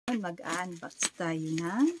Mag-unbox tayo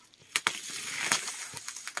ng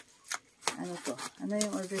ano to? Ano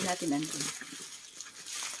yung order natin, Andrew?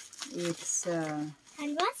 It's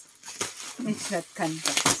canvas? It's not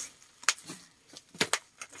canvas.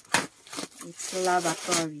 It's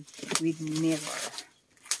lavatory with mirror.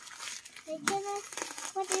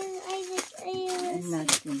 What is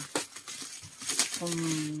Nothing. Kung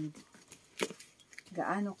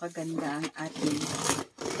gaano kaganda ang ating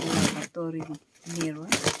lavatory with mirror.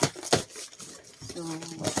 So,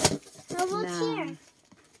 how about here?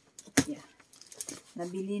 Yeah.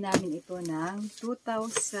 Nabili namin ito ng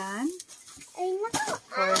 2,480.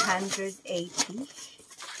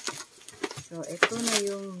 So, ito na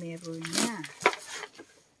yung mirror niya.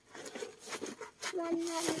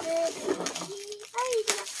 100.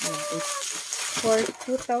 Yeah, it's for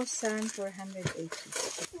 2,480.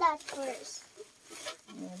 That first.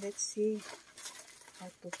 Let's see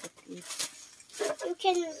how to put it. You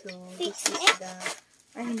can So, fix this is it.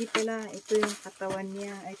 hindi pala. Ito yung katawan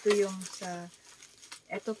niya.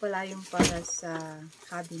 Ito pala yung para sa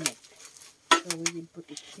cabinet. So, we will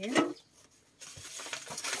put it here.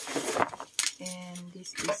 And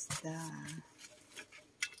this is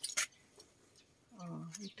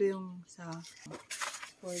ito yung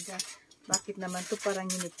bakit naman to parang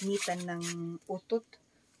init-nitan ng utot.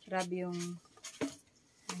 Grabe yung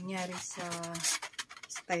nangyari sa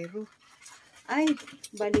styro. Ay,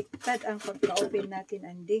 baliktad ang pagka-open natin,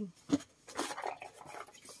 Anding.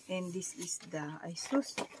 And this is ay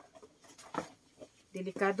sus.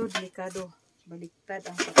 Delikado. Baliktad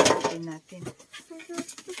ang pagka-open natin.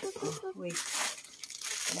 Oh, wait.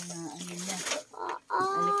 Ano niya?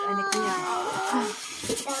 Anik niya.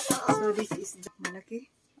 So, this is malaki.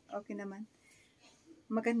 Okay naman.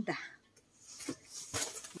 Maganda.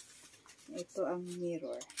 Ito ang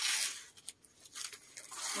mirror.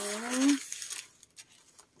 So,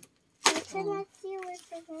 cannot see with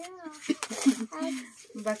the mirror.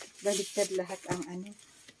 bakit baliktad lahat ang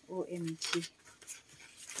OMG.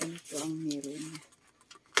 Ito ang mirror niya.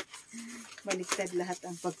 Baliktad lahat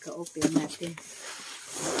ang pagka-open natin.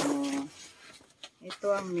 So, ito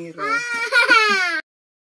ang mirror.